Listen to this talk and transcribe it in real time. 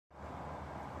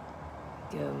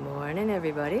Good morning,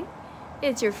 everybody.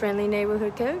 It's your friendly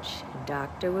neighborhood coach,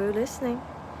 Dr. Wu, listening.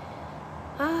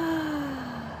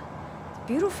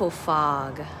 Beautiful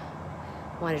fog.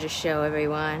 Wanted to show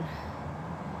everyone.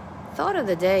 Thought of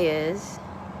the day is,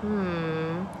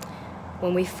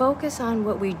 when we focus on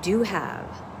what we do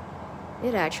have,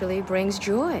 it actually brings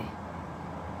joy.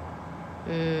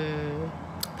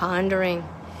 Pondering.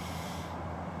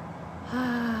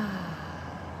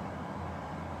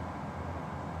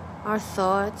 Our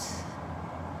thoughts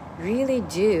really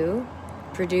do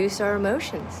produce our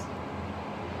emotions.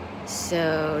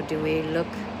 So do we look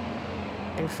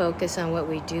and focus on what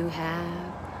we do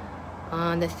have,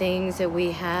 on the things that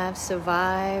we have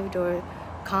survived or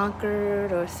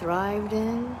conquered or thrived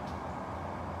in?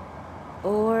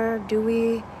 Or do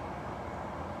we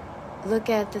look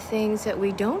at the things that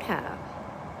we don't have?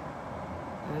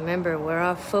 Remember, where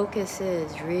our focus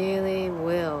is really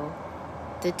will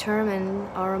determine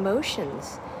our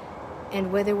emotions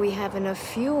and whether we have enough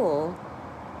fuel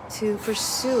to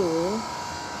pursue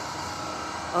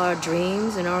our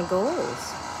dreams and our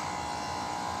goals.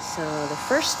 So the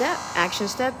first step, action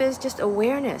step, is just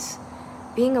awareness.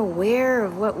 Being aware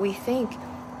of what we think,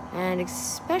 and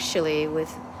especially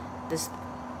with this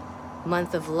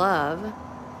month of love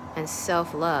and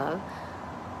self-love,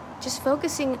 just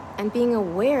focusing and being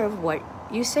aware of what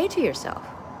you say to yourself.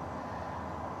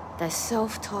 That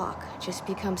self-talk, just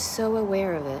become so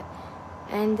aware of it.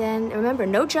 And then remember,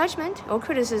 no judgment or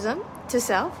criticism to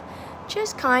self,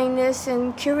 just kindness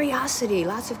and curiosity,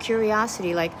 lots of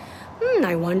curiosity, like,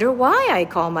 I wonder why I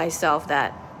call myself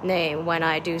that name when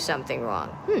I do something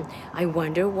wrong. I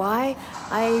wonder why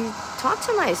I talk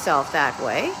to myself that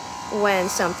way when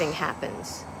something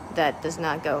happens that does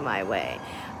not go my way.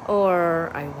 Or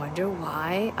I wonder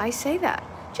why I say that.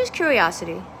 Just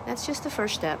curiosity. That's just the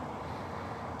first step.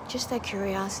 Just that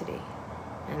curiosity.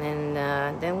 And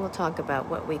then we'll talk about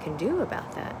what we can do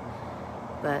about that.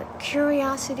 But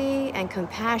curiosity and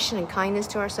compassion and kindness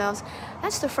to ourselves,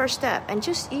 that's the first step. And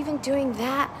just even doing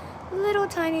that little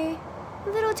tiny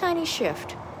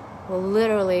shift will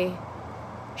literally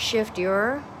shift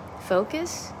your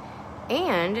focus,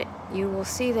 and you will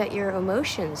see that your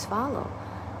emotions follow.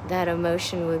 That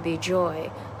emotion would be joy,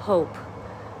 hope,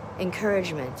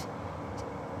 encouragement,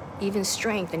 even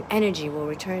strength and energy will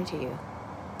return to you.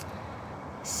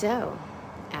 So,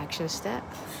 action step.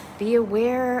 Be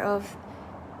aware of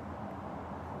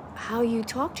how you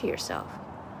talk to yourself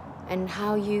and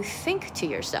how you think to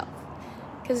yourself.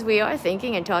 Because we are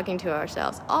thinking and talking to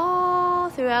ourselves all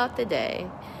throughout the day.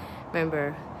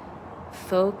 Remember,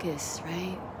 focus,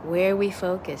 right? Where we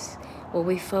focus. Will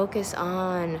we focus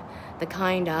on the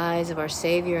kind eyes of our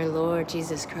Savior and Lord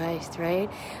Jesus Christ, right?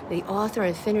 The author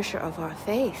and finisher of our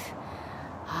faith.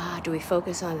 Do we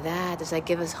focus on that? Does that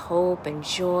give us hope and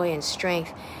joy and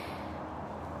strength?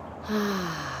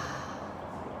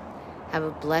 Have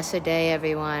a blessed day,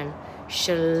 everyone.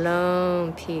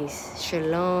 Shalom, peace.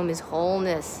 Shalom is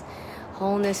wholeness.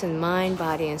 Wholeness in mind,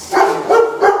 body, and spirit.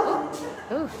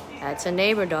 Oh, that's a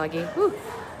neighbor doggy.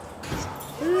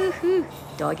 Woo-hoo.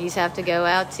 Doggies have to go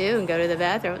out too and go to the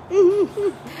bathroom.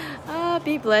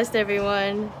 Be blessed,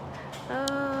 everyone.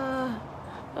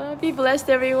 Be blessed,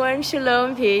 everyone.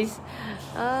 Shalom, peace.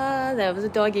 That was a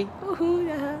doggy.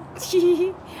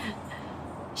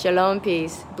 Shalom,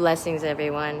 peace. Blessings,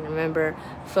 everyone. Remember,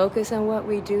 focus on what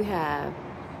we do have.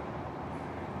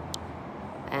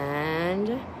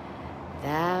 And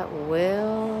that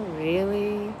will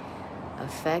really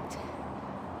affect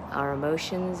our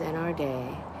emotions and our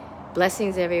day.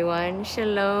 Blessings, everyone.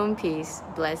 Shalom, peace.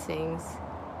 Blessings.